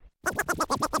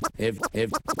If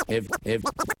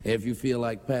you feel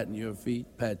like patting your feet,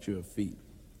 pat your feet.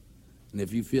 And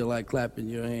if you feel like clapping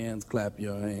your hands, clap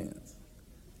your hands.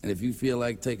 And if you feel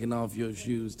like taking off your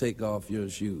shoes, take off your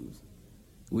shoes.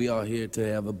 We are here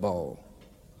to have a ball.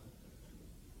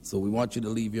 So we want you to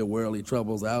leave your worldly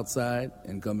troubles outside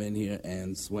and come in here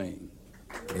and swing.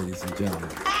 Ladies and gentlemen.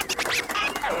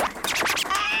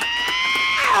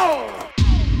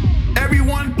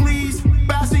 Everyone please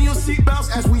fasten your seatbelts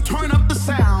as we turn up the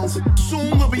sounds.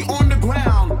 Soon we'll be on the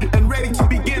ground and ready to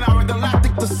begin our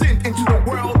galactic descent into the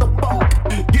world of funk.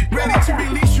 Get ready to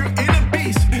release your inner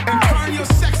beast and turn your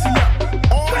sexy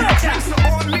up. All your drinks are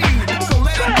on me, so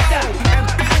let it go and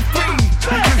feel free,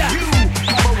 because you have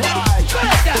arrived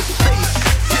at the space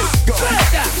disco.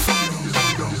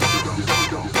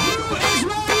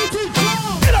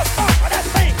 Get up off of that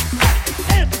thing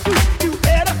and do you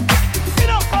better. Get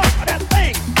up off of that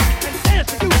thing and dance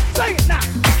to you. Sing it now.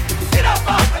 Get up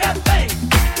off of that thing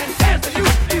and dance to you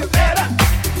better.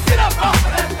 Get up off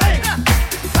of that thing.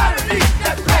 Try to leave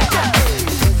that pressure.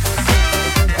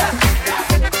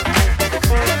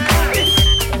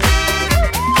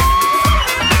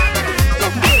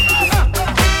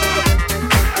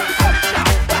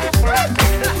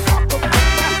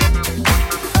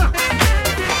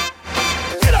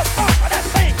 Get up off of that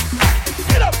thing.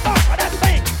 Get up off of that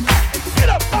thing. Get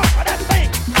up off of that thing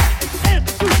and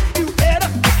dance to you better.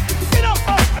 Get up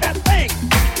off of that thing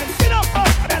and get up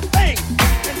off of that thing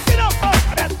and get up off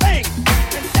of that thing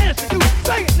and dance to you.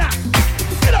 Sing it now.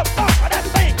 Get up off of that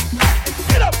thing.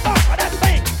 Get up off of that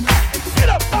thing. Get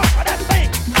up off of that thing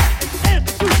and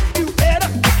dance to you better.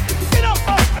 Get up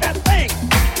off of that thing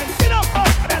and get up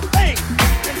off of that thing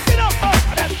and get up off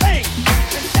of that thing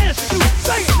and dance to you.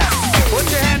 Sing it now. Put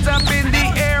your hands up in the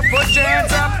air, put your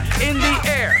hands up in the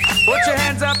air. Put your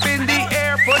hands up in the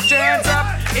air, put your hands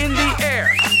up in the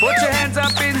air. Put your hands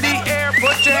up in the air,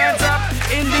 put your hands up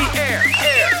in the air.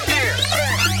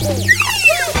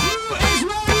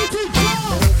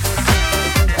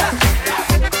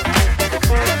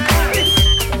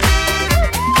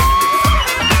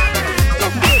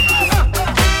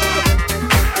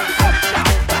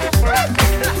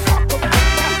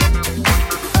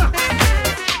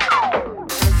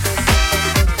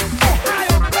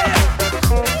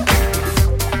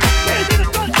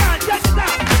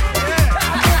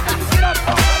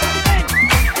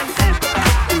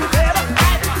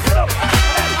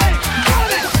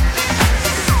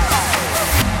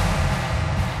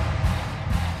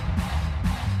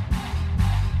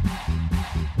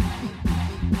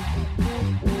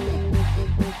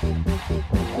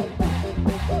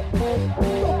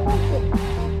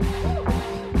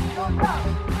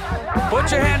 Put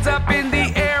your hands up in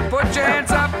the air, put your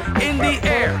hands up in the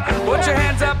air. Put your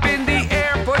hands up in the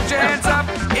air, put your hands up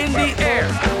in the air.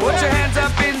 Put your hands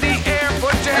up in the air,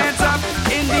 put your hands up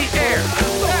in the air.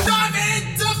 Dive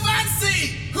into fancy.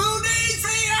 Who needs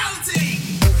reality?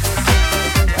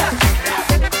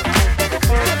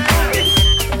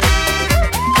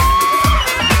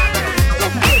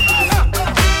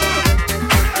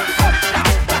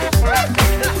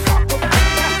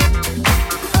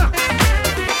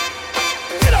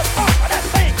 Get up off of that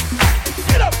thing.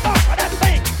 Get up off of that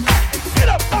thing. Get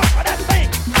up off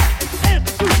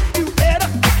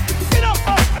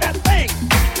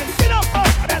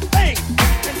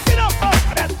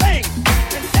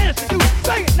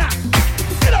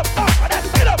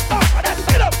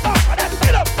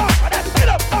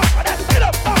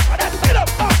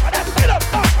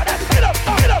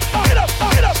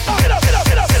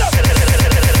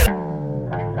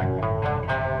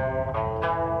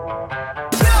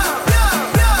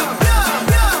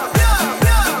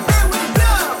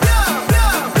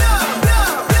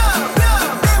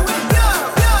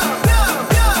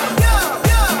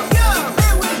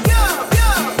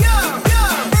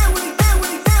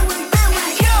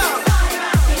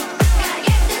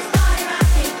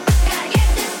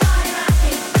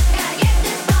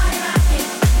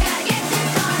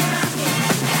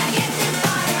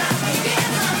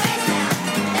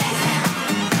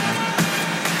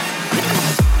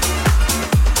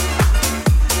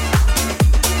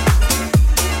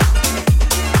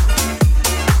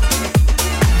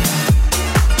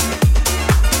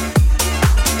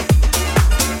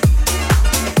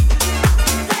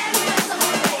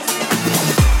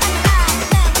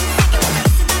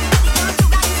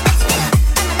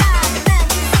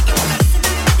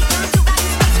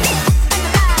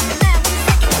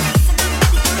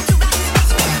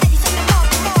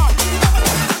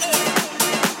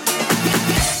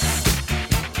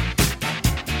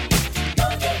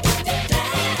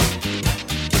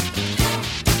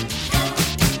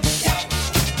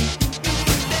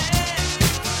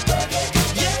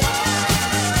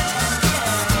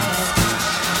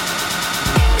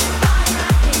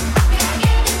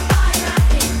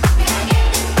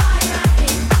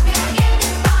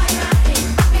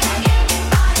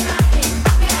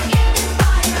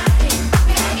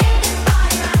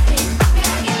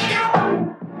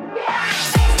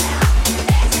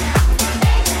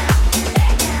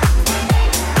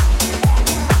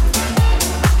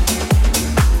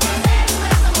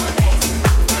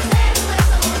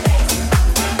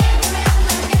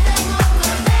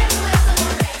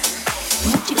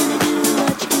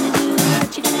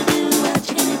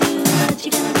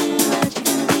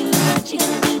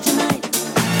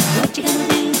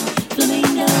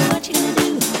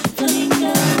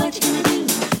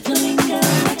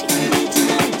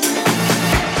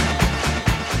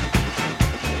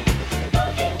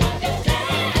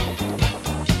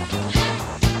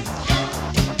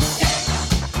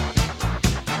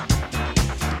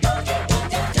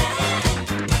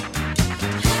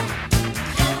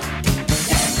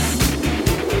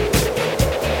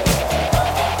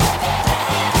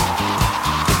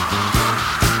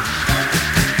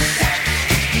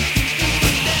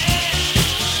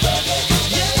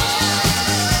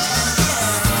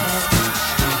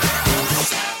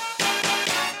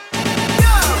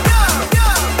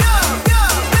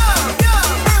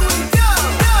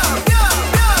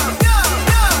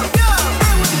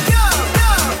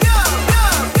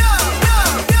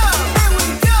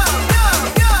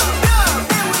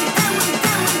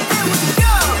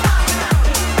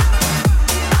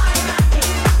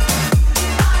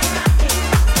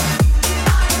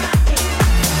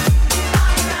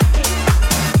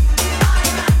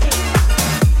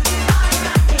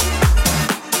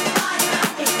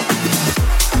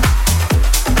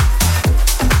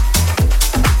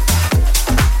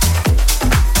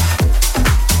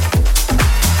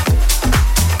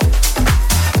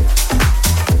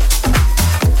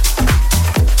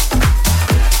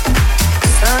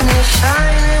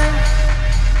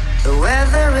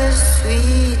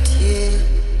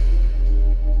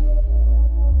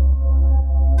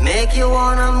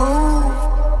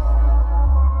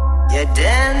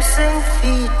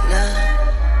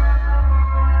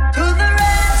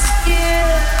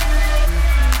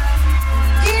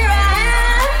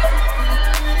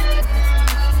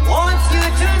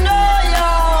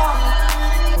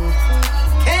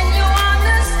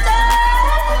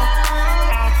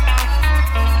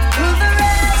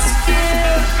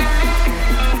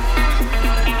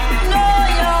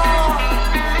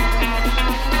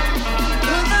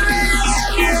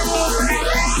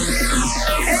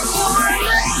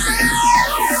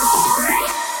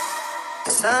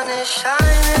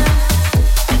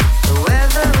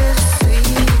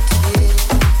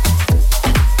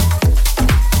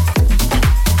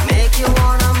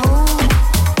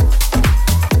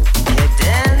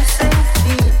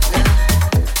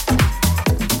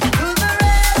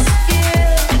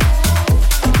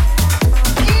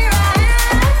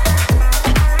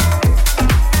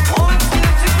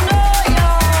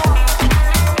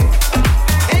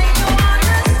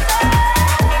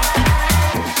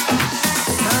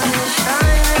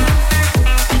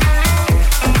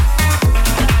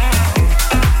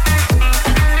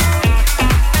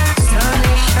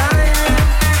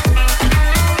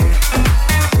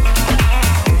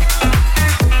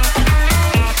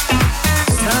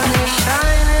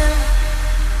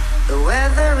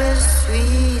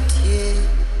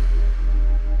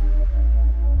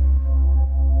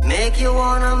you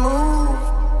wanna move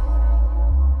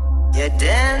your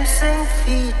dancing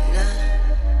feet now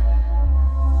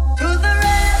to the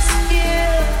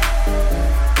rescue.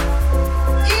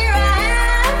 Here I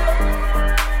am.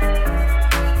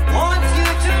 Want you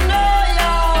to know,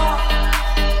 y'all.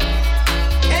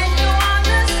 Can you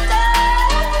understand?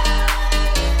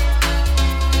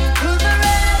 To the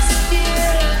rescue.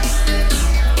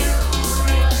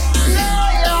 No,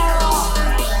 y'all.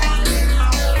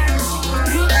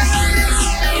 To the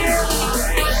rescue.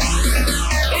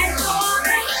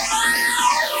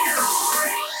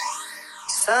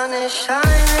 Sun is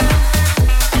shining,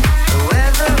 the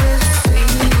weather is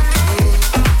sweet,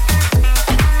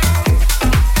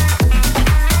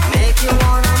 make you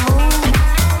wanna move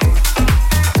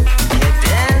your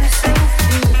dancing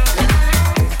feet now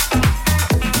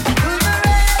to the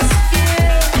rescue.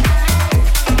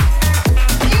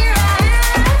 Here I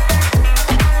am,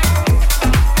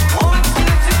 want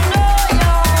you to know,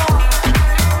 y'all.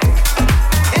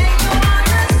 Can you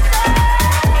understand? Sun is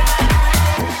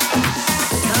shining.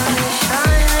 Sun is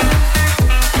shining.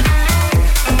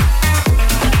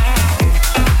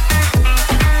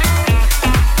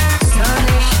 Sun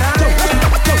is shining.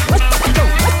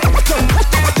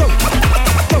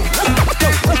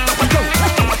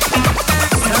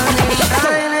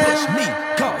 Push me,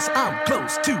 cause I'm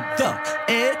close to the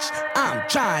edge. I'm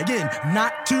trying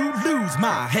not to lose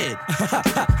my head.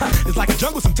 It's like a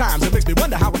jungle sometimes, it makes me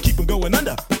wonder how I keep from going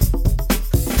under.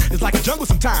 It's like a jungle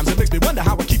sometimes, it makes me wonder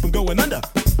how I keep from going under.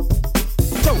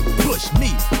 Don't push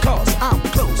me, cause I'm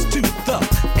close to the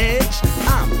edge.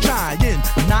 I'm trying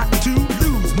not to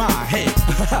lose my head.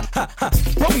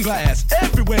 Broken glass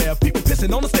everywhere, people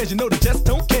pissing on the stage, you know they just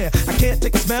don't care. I can't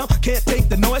take the smell, can't take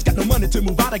the noise, got no money to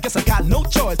move out, I guess I got no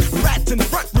choice. Rats in the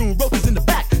front room, ropers in the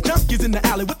back, junkies in the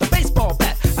alley with the baseball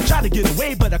bat. I tried to get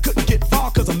away, but I couldn't get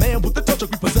far, cause a man with a tow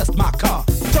truck repossessed my car.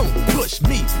 Don't push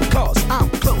me, cause I'm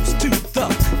close to the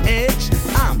edge.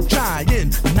 I'm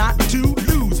trying not to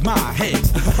lose my head.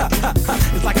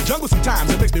 It's like a jungle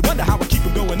sometimes, it makes me wonder how I keep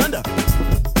from going under.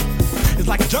 It's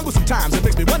like a jungle sometimes, it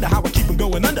makes me wonder how I keep from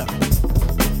going under.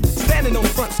 Standing on the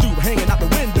front stoop, hanging out the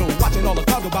window, watching all the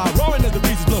cars go by, roaring as the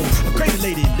breezes blow. A crazy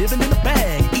lady living in a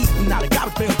bag, eating out of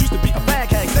garbage pails, used to be a fag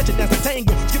hag, such a dance a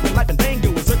tango, skipping life and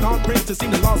dango, a zircon prince to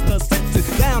seem to lost her senses.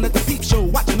 Down at the peep show,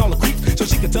 watching all the creeps, so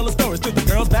she could tell her stories to the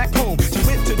girls back home. She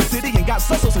went to the city and got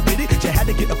so did it. She had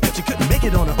to get a pimp, she couldn't make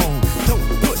it on her own. Don't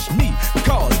push me,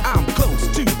 cause I'm close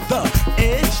to the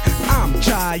edge. I'm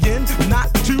trying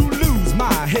not to lose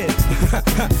my head.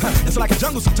 It's like a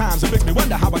jungle sometimes, it makes me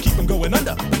wonder how I keep from going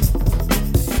under.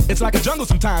 It's like a jungle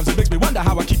sometimes, it makes me wonder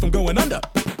how I keep from going under.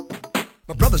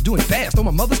 My brother's doing fast on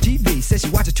my mother's TV. Says she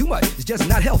watches too much, it's just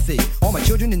not healthy. All my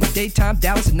children in the daytime,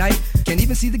 Dallas at night. Can't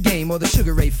even see the game or the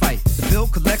Sugar Ray fight. The bill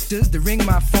collectors, they ring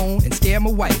my phone and scare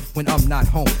my wife when I'm not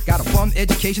home. Got a bum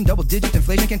education, double-digit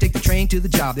inflation. Can't take the train to the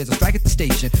job, there's a strike at the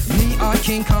station. Neon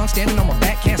King Kong standing on my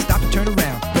back, can't stop to turn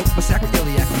around. Broke my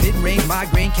sacroiliac, mid-range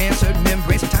migraine, cancer,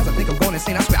 membrane. Sometimes I think I'm going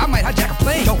insane, I swear I might hijack a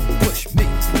plane. Don't push me,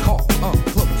 cause I'm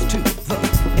close to the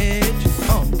edge.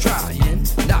 I'm trying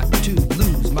not to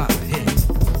lose my head.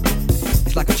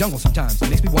 It's like a jungle sometimes, it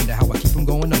makes me wonder how I keep from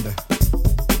going under.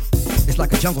 It's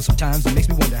like a jungle sometimes, it makes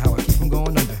me wonder how I keep from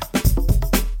going under.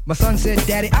 My son said,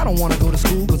 Daddy, I don't want to go to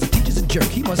school cause the teacher's a jerk.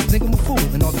 He must think I'm a fool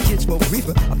and all the kids smoke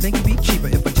reefer. I think it'd be cheaper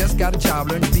if I just got a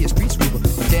job, learn to be a street sweeper.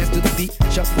 Or dance to the beat,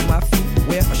 shuffle my feet,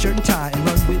 wear a shirt and tie and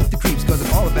run with the creeps. Cause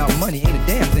it's all about money, ain't a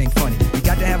damn thing funny. You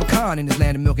got to have a con in this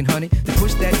land of milk and honey. They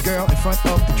pushed that girl in front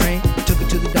of the train, took her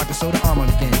to the doctor, sewed her arm on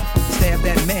again. Stabbed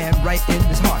that man right in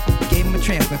his heart, gave him a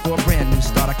transplant for a brand new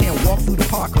start. I can't walk through the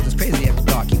park cause it's crazy after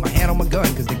dark. Keep my hand on my gun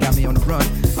cause they got me on the run.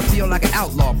 I feel like an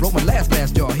outlaw, broke my last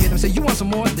jaw. Hear them say, you want some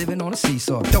more? Living on a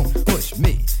seesaw. Don't push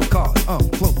me, cause I'm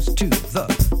close to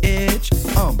the edge.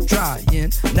 I'm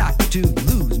trying not to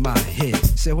lose my head.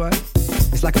 Say what?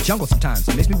 It's like a jungle sometimes,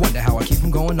 it makes me wonder how I keep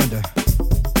from going under.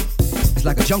 It's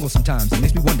like a jungle sometimes, it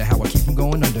makes me wonder how I keep from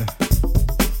going under.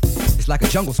 It's like a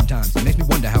jungle sometimes, it makes me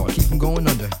wonder how I keep from going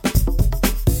under.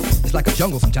 It's like a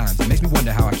jungle sometimes, it makes me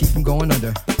wonder how I keep from going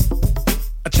under.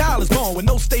 A child is born with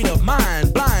no state of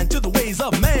mind, blind to the ways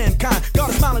of mankind.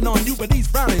 God is smiling on you, but he's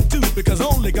frowning too, because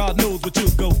only God knows what you'll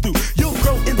go through. You'll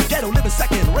grow in the ghetto, living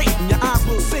second rate, and your eyes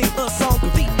will sing a song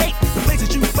of V8. The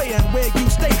places you play and where you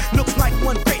stay looks like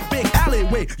one great big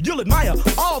alleyway. You'll admire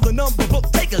all the number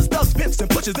book takers, thugs, pimps, and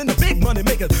pushers, and the big money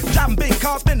makers. Driving big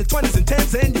cars, spending 20s and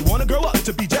 10s, and you wanna grow up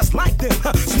to be just like them.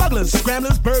 Smugglers,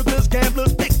 scramblers, burglars,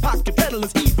 gamblers, pickpocket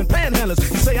peddlers, even panhandlers.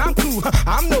 You say I'm cool,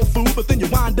 I'm no fool, but then you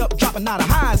wind up dropping out of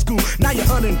high school. Now you're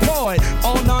unemployed,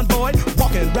 all non-void,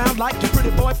 walking around like your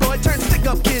pretty boy Floyd. Turned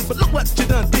stick-up kid, but look what you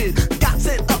done did. Got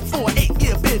sent up for an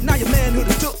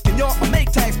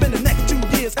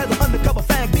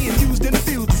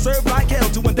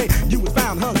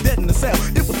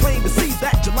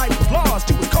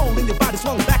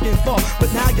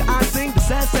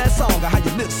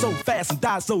live so fast and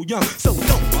die so young. So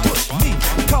don't push me,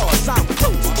 cause I'm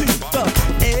close to the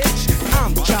edge.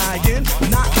 I'm trying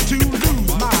not to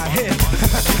lose my head.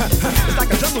 It's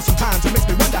like a jungle sometimes, it makes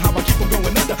me wonder how I keep on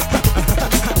going under.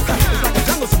 It's like a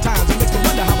jungle sometimes, it makes me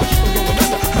wonder how I keep on going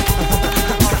under.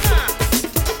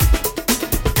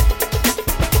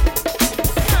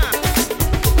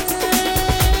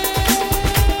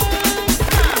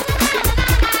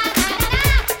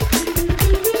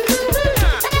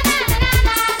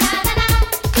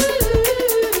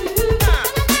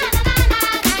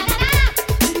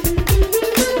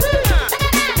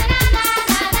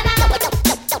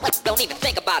 Don't even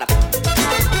think about it.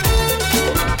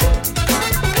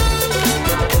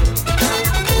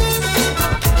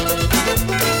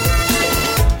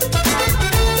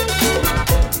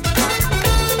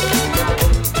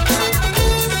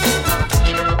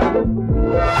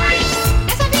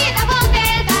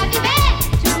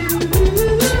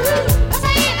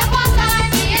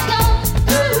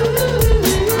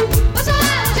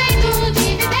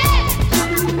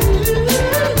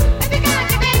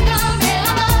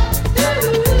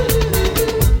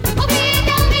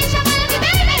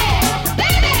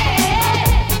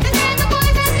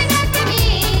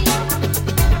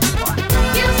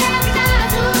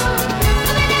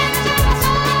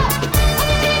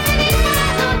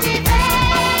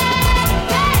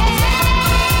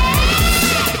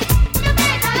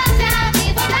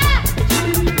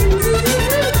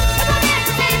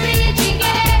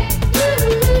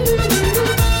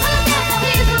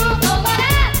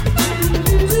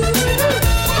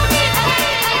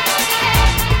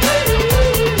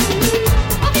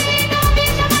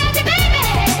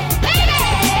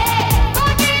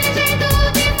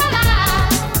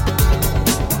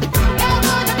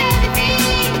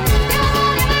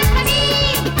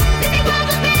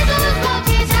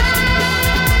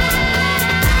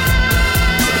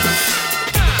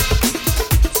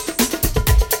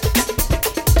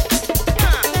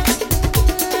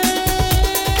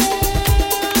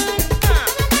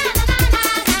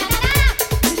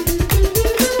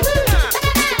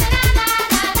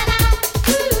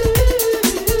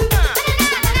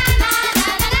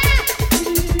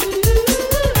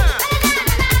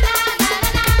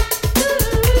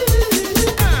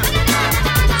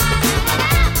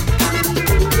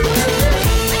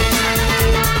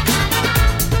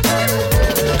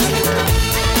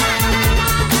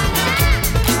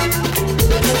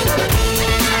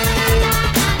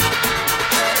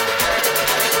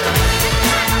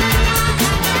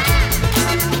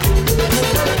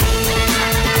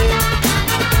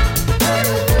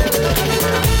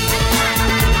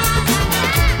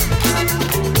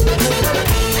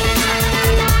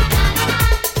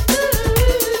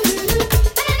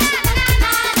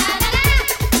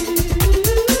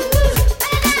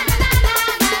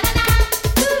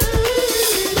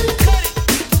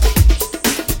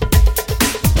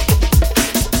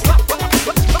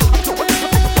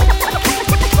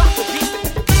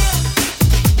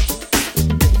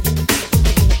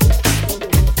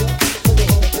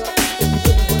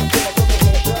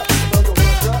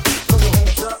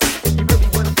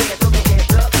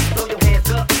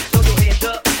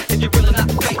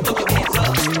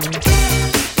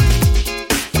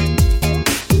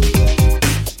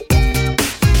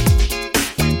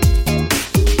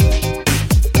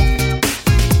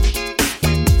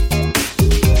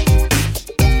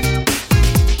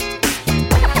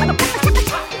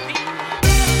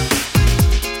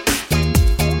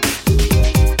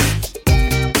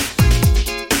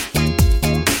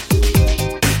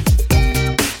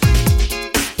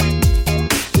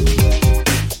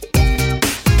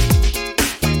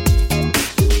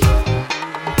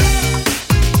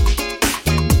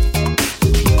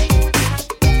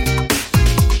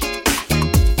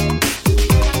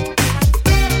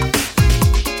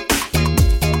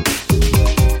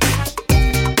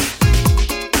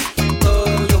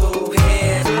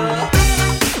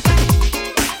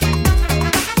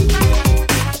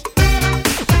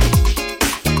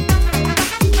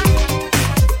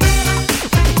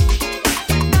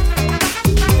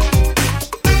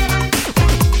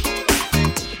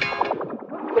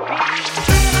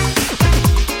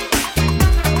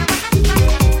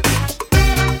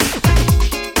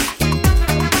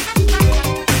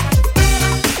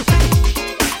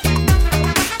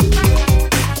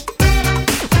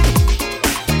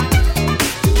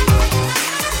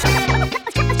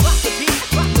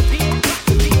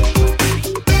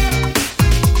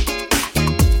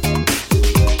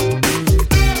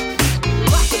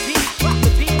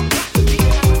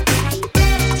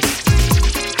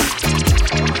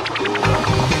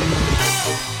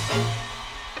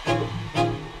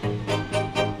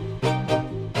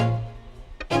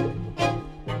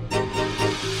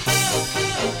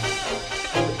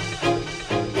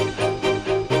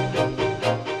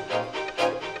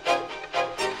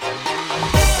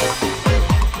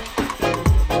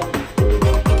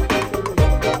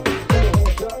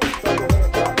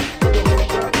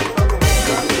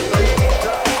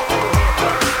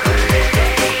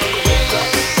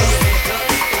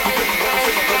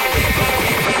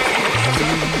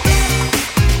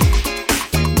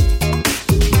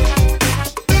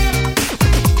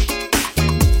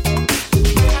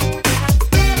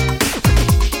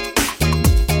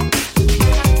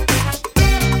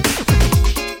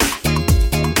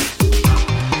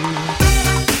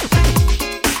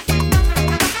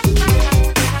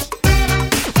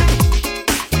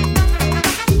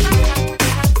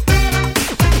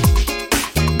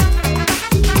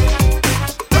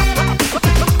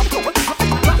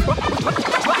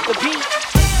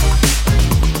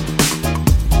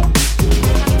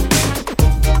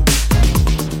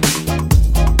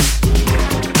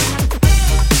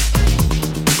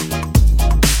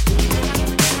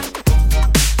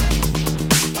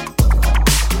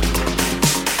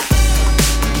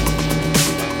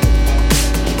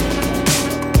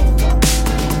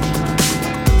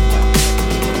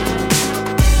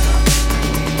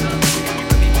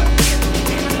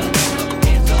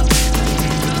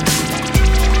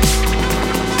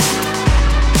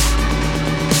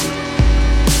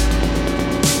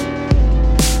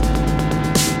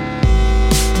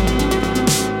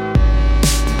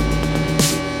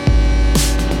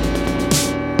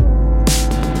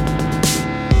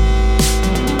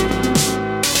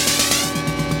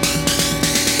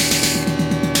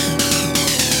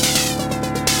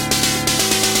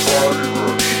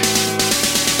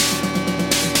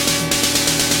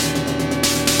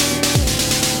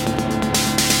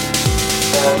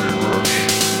 Body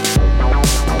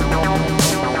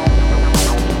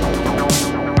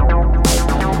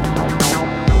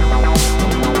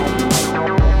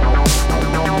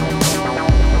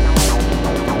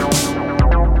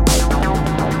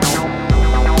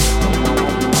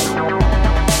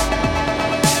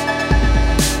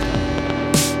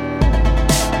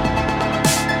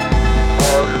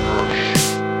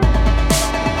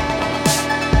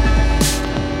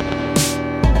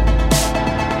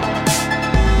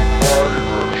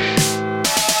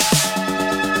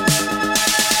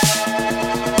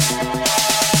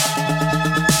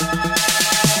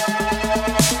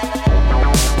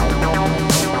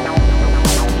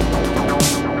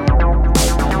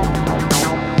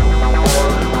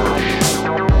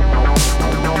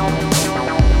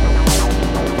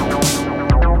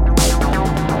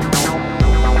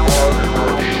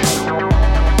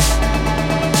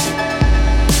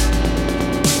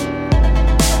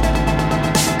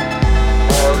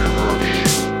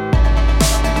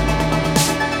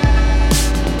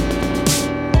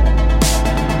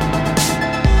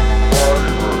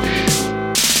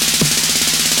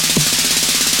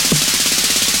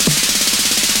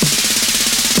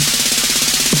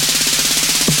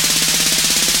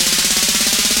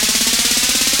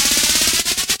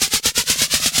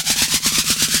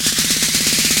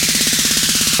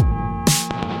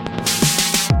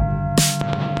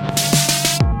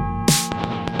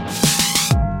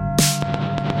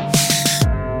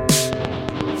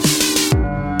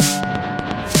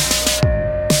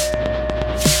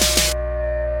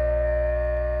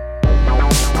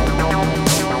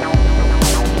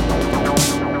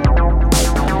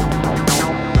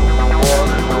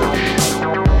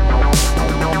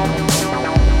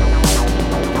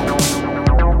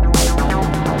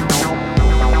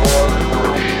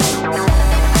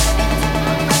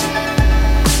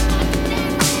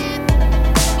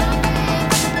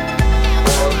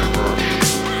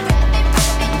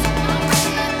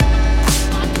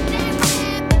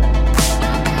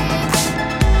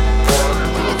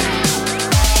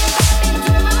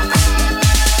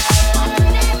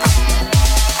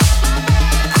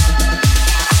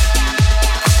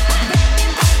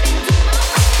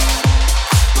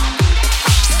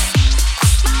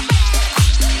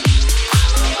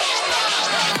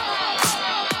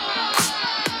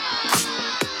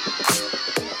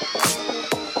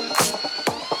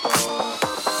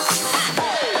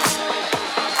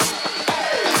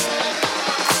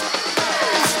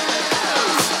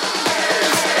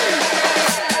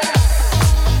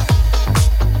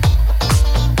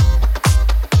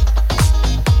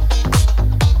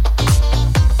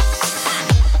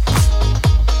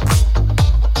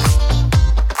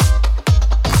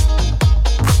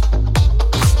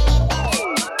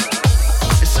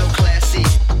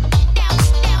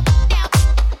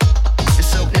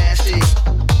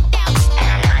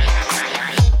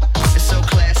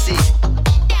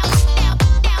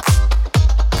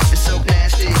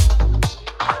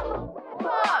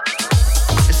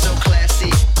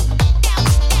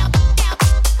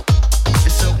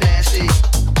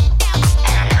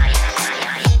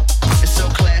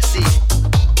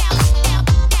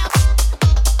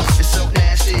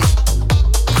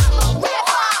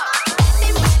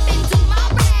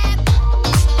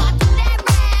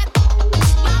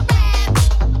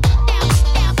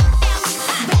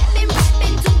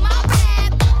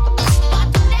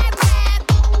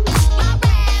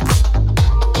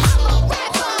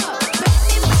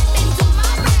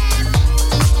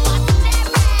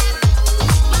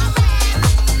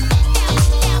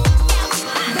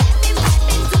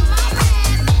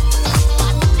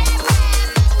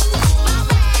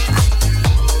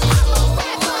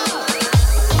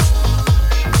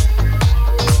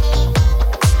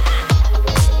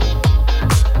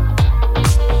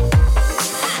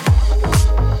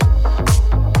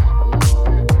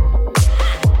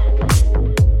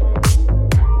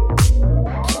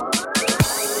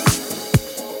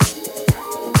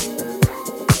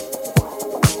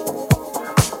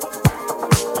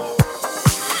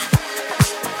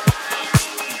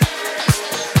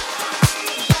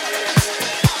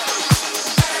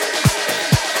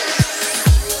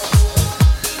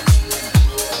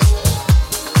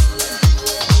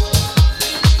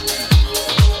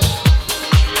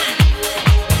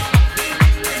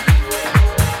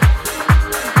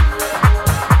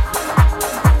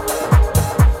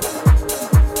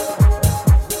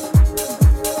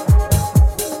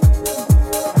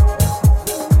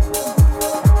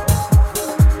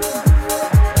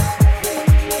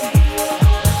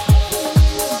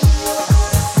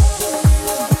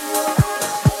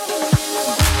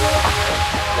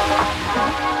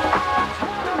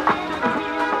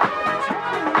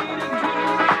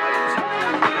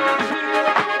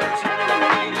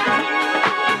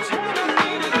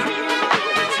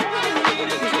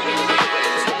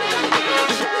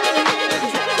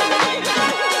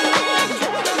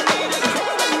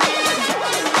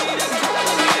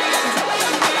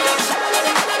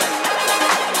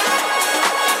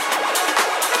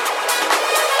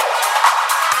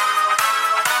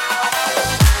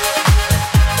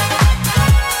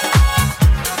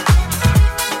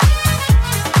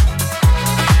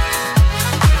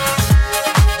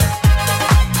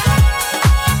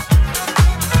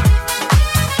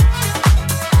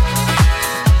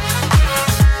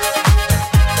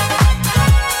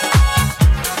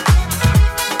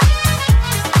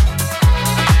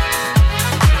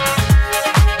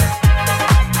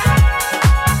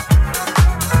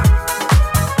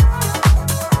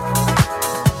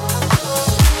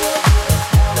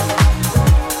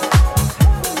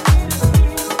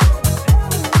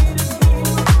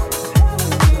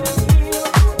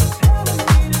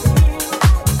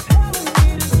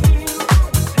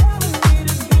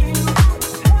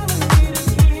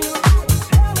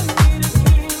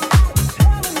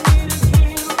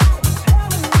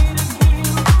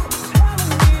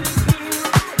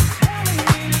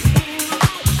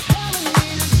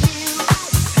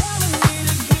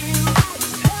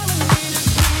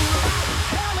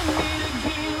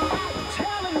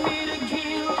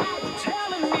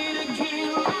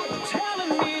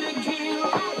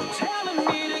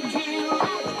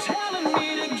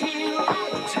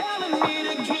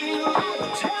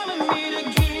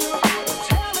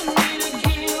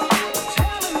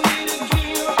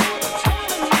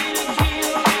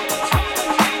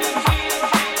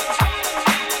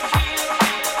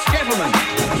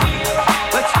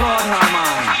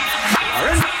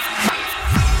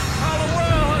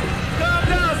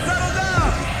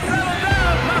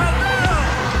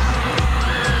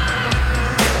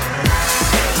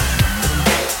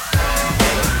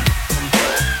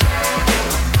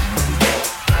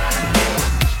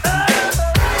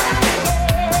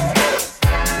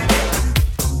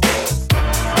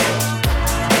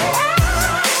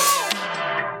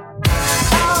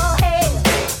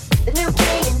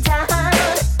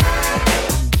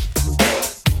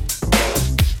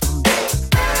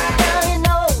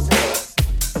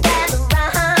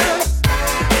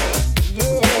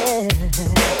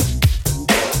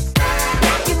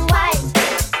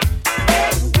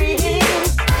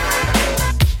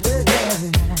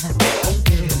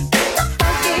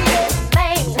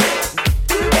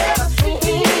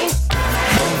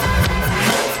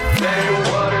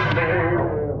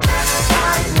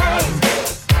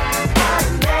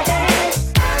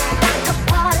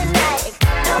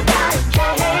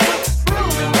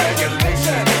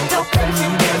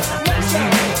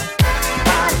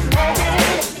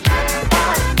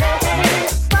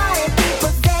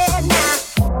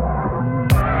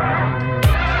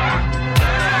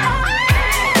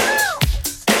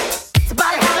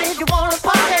you wanna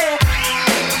party.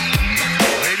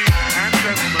 Ladies and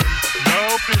gentlemen,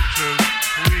 no pictures,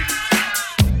 please.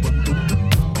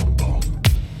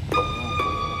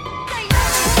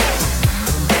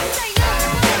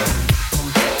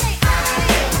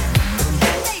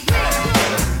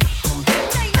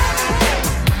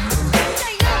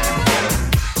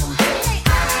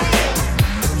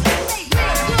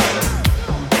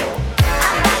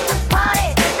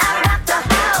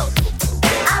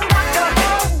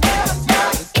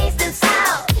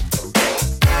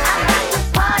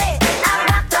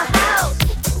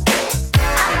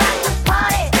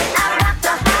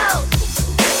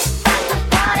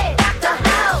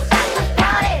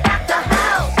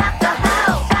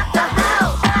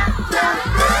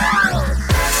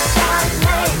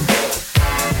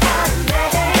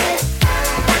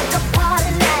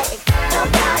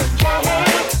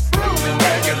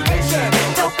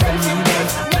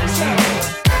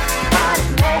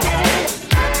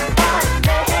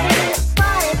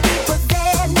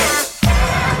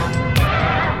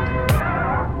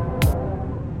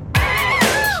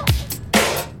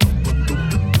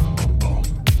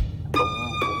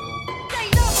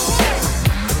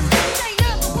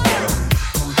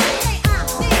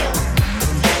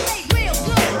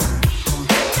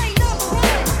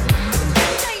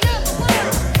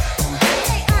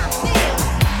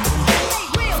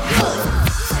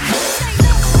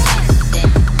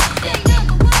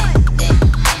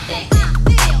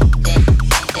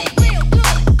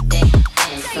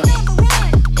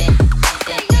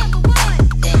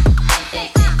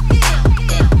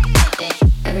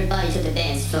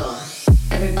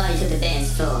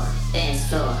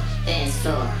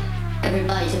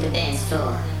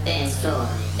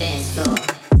 Dance floor.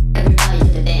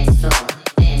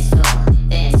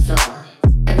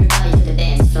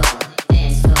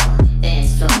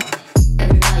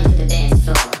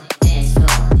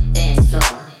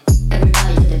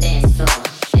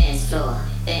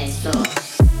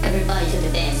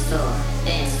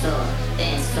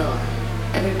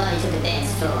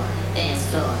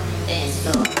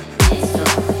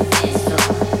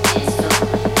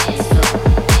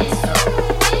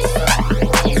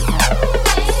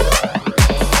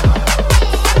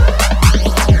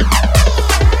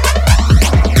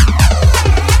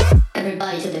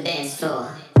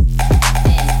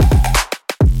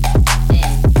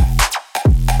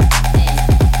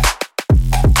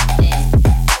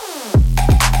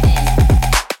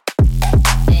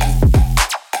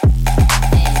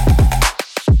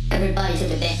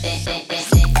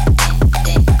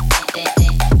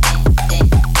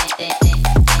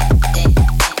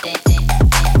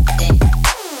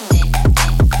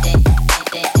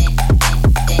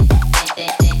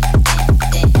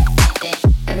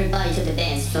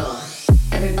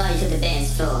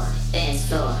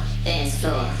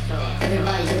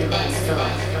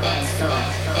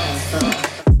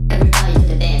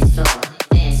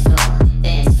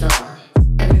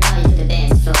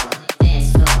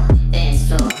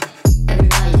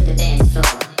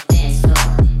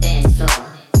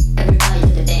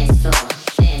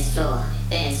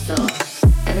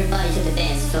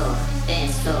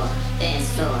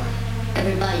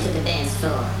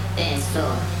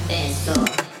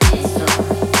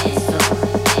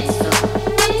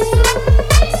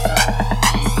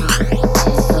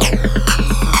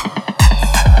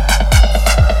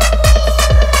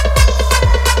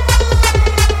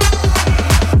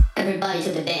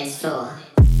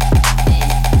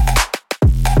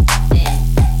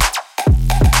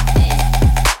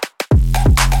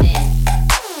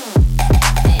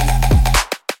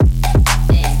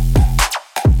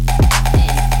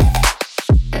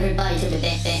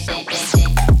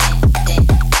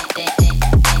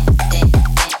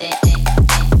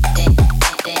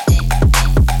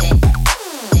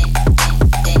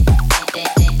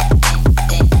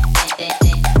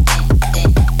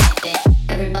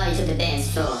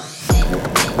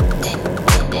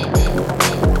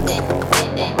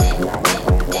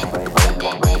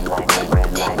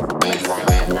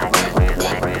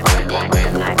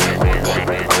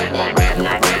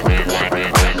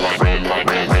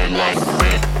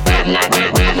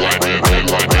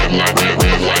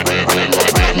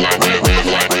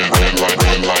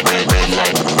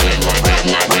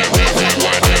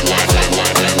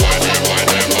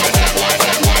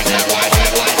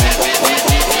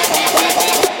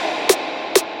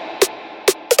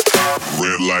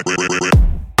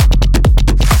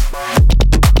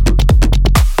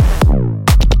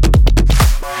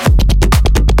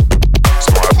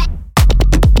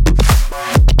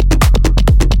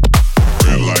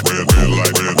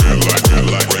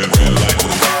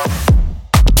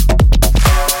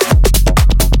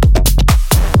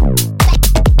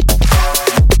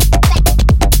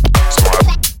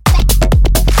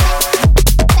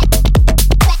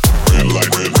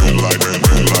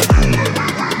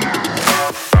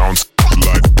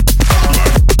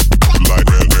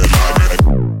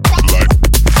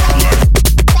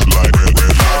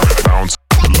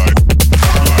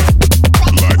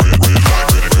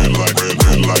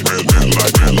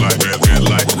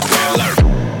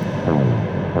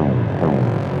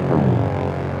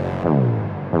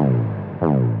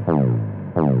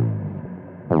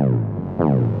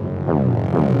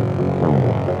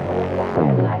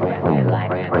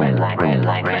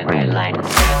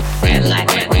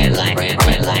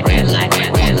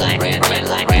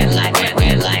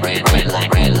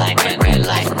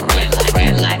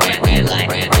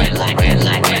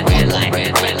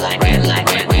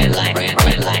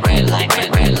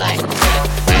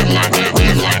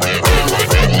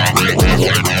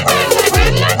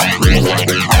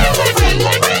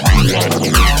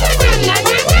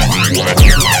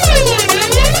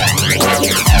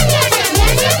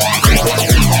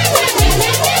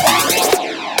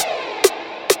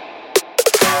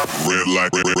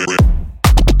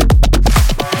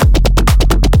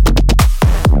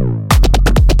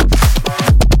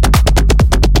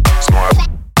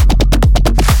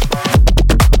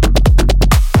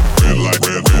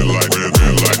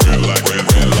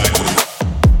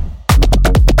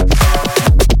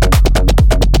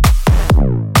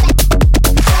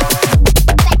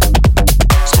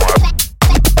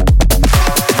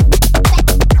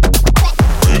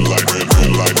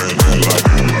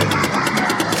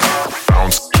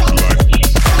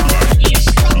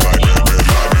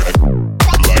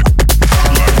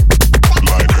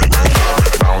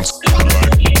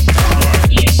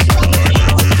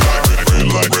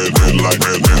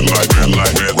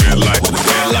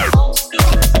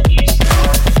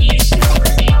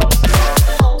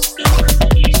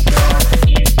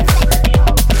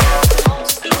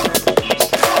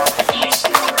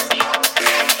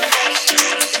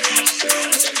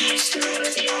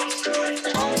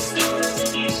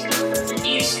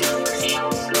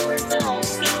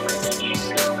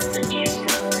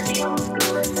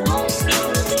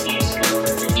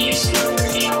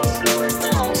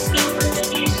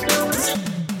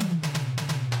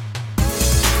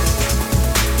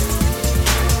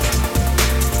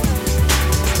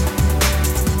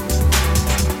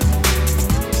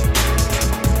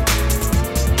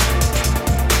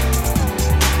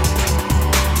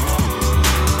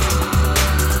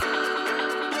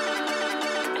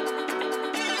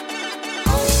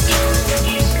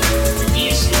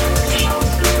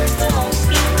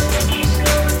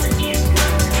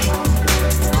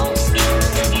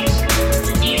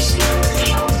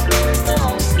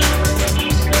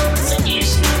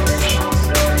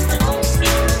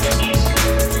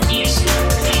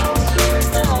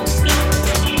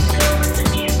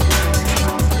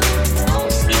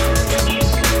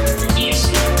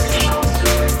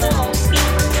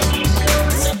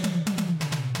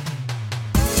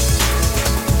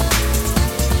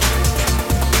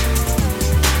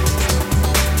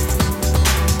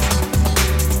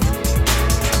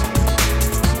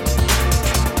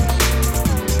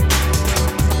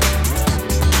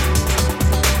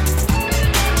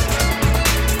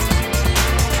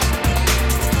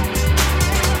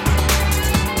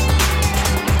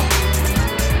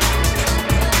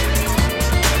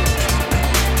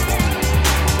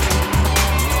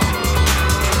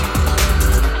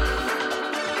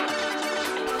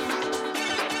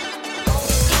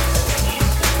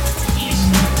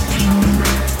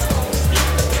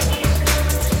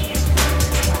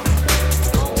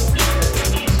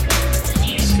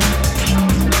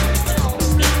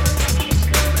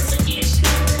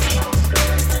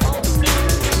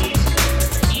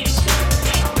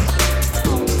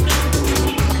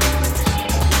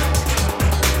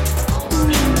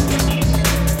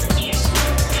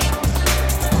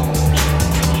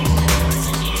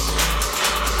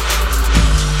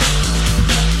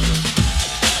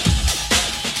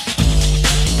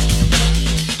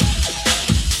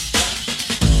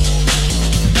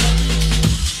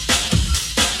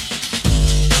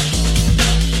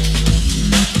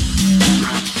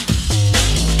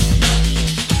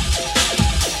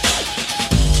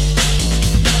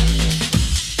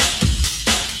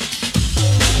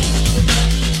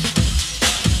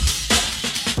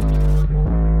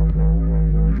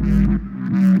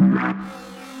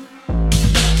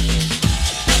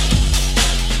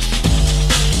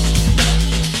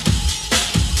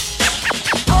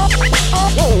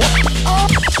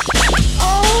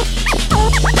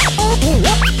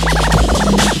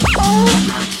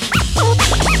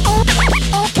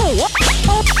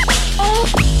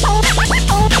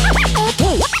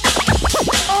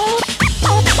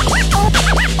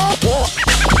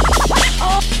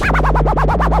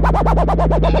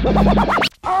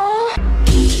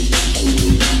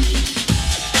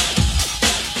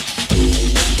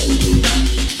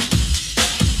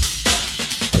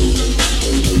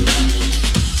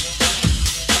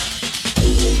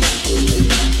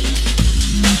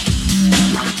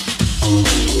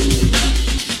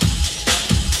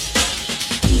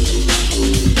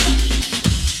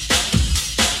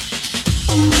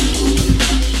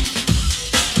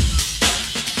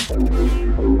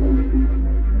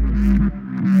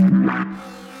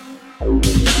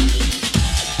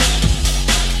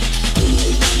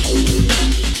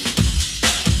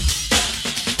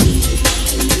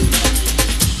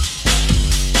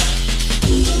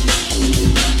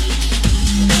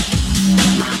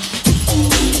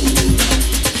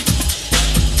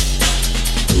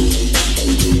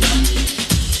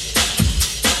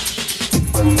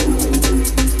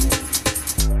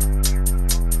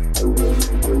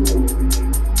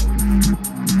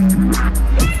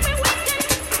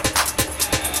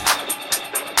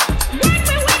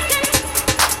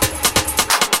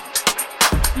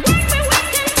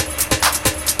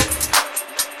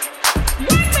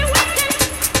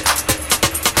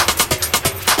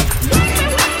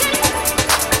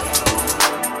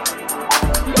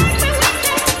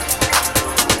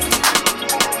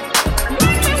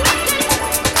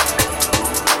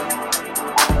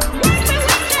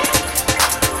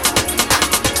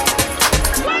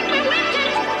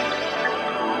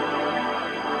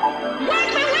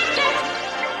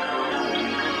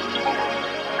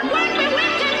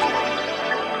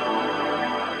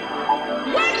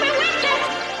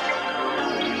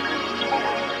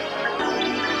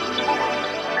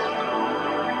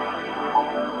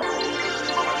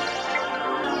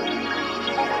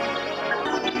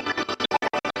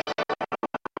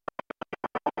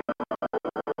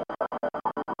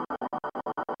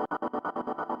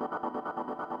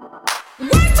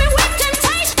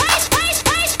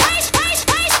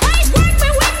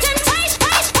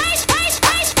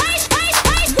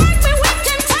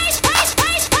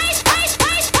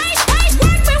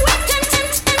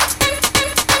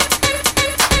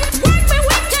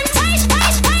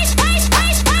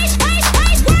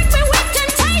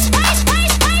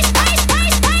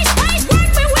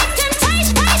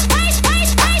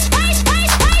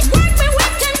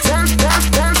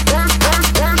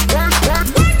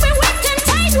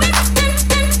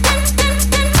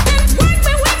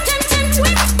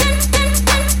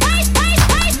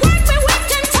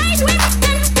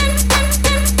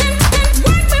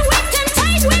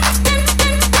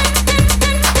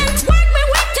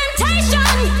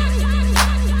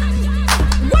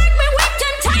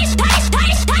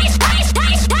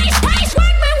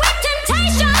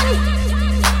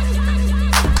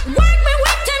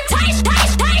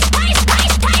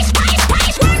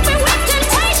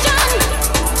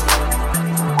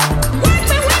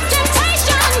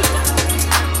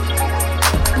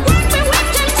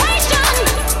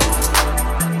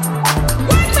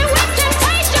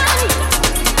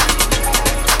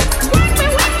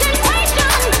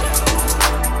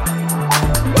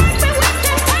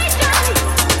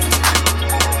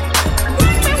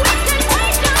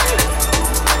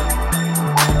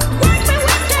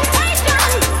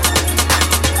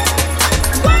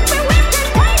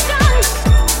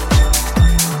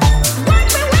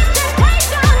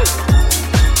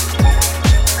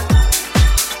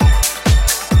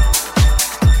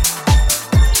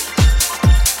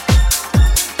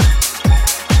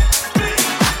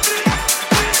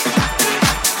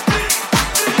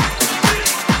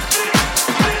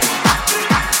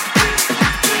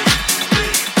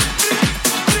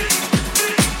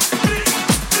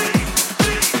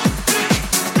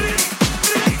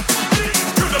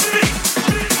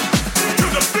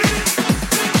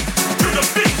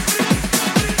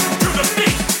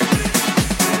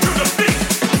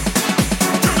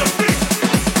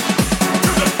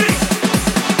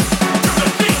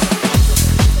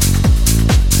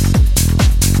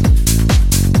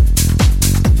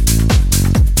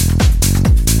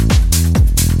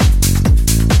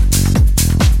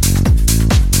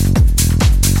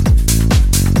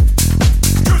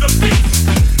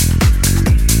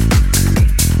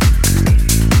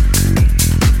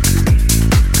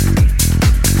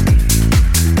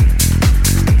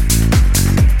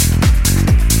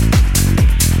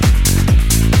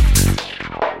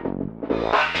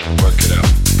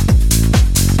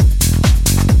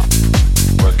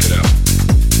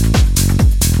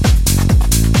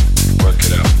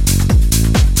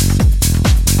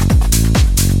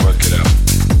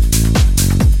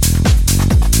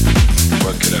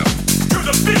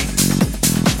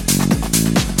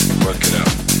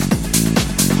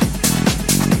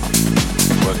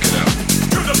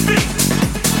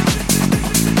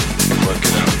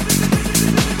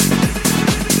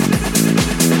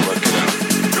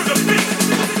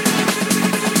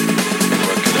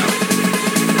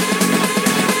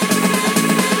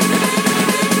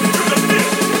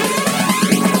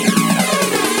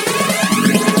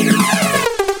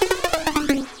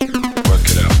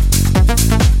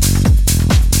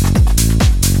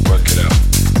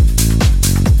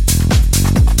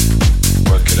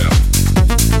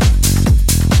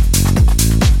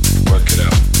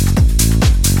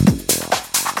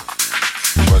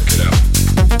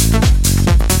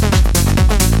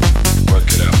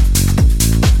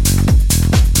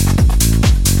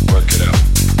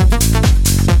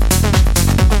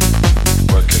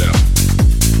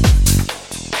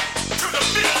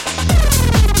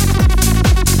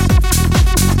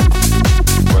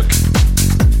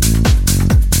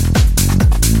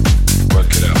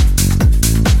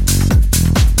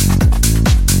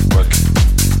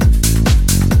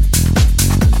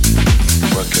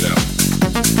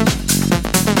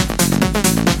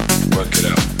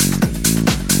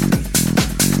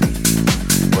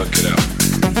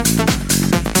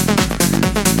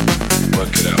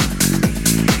 work it out.